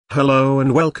Hello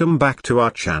and welcome back to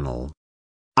our channel.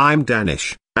 I'm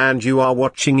Danish, and you are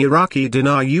watching Iraqi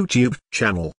Dinar YouTube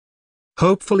channel.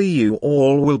 Hopefully you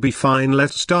all will be fine.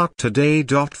 Let's start today.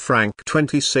 Frank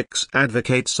 26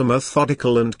 advocates a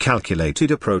methodical and calculated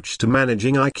approach to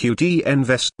managing IQD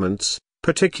investments,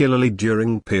 particularly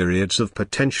during periods of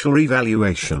potential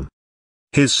revaluation.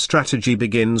 His strategy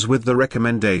begins with the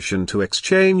recommendation to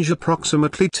exchange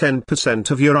approximately 10%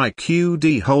 of your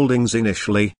IQD holdings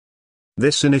initially.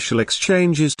 This initial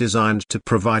exchange is designed to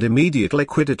provide immediate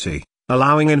liquidity,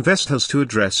 allowing investors to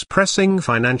address pressing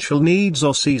financial needs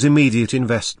or seize immediate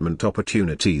investment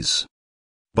opportunities.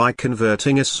 By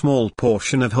converting a small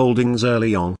portion of holdings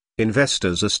early on,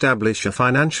 investors establish a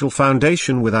financial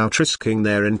foundation without risking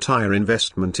their entire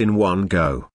investment in one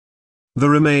go. The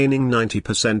remaining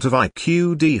 90% of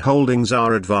IQD holdings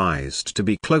are advised to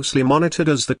be closely monitored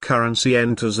as the currency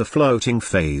enters a floating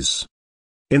phase.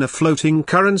 In a floating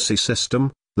currency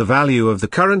system, the value of the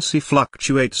currency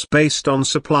fluctuates based on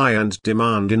supply and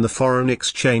demand in the foreign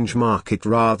exchange market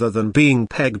rather than being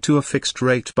pegged to a fixed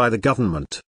rate by the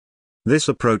government. This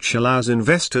approach allows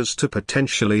investors to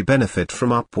potentially benefit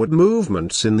from upward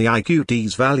movements in the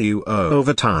IQD's value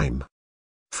over time.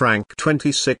 Frank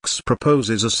 26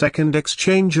 proposes a second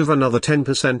exchange of another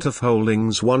 10% of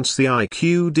holdings once the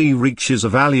IQD reaches a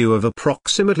value of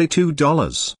approximately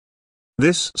 $2.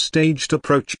 This staged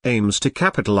approach aims to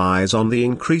capitalize on the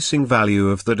increasing value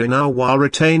of the dinar while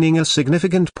retaining a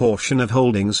significant portion of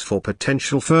holdings for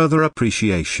potential further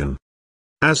appreciation.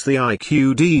 As the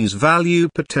IQD's value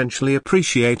potentially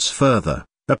appreciates further,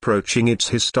 approaching its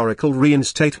historical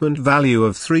reinstatement value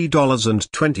of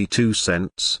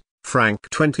 $3.22, Frank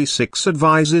 26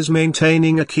 advises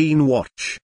maintaining a keen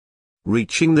watch.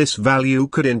 Reaching this value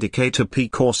could indicate a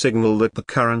peak or signal that the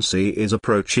currency is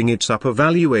approaching its upper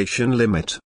valuation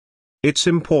limit. It's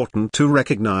important to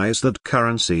recognize that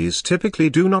currencies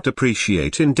typically do not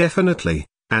appreciate indefinitely,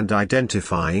 and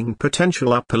identifying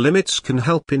potential upper limits can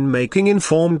help in making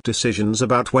informed decisions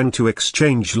about when to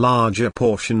exchange larger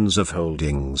portions of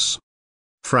holdings.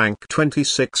 Frank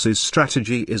 26's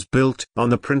strategy is built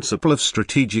on the principle of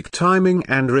strategic timing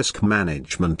and risk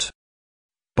management.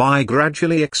 By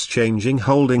gradually exchanging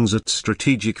holdings at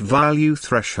strategic value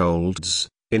thresholds,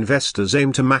 investors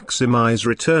aim to maximize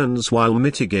returns while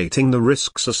mitigating the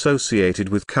risks associated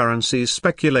with currency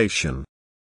speculation.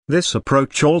 This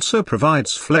approach also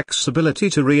provides flexibility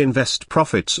to reinvest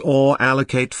profits or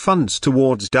allocate funds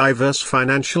towards diverse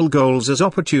financial goals as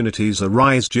opportunities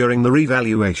arise during the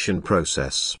revaluation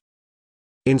process.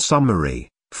 In summary,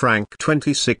 Frank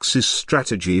 26's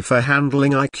strategy for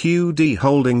handling IQD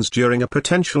holdings during a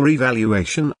potential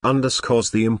revaluation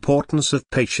underscores the importance of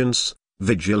patience,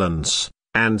 vigilance,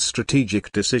 and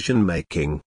strategic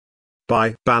decision-making.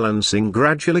 By balancing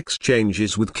gradual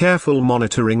exchanges with careful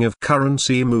monitoring of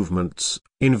currency movements,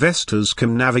 investors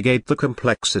can navigate the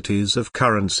complexities of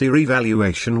currency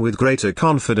revaluation with greater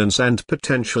confidence and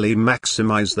potentially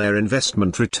maximize their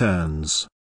investment returns.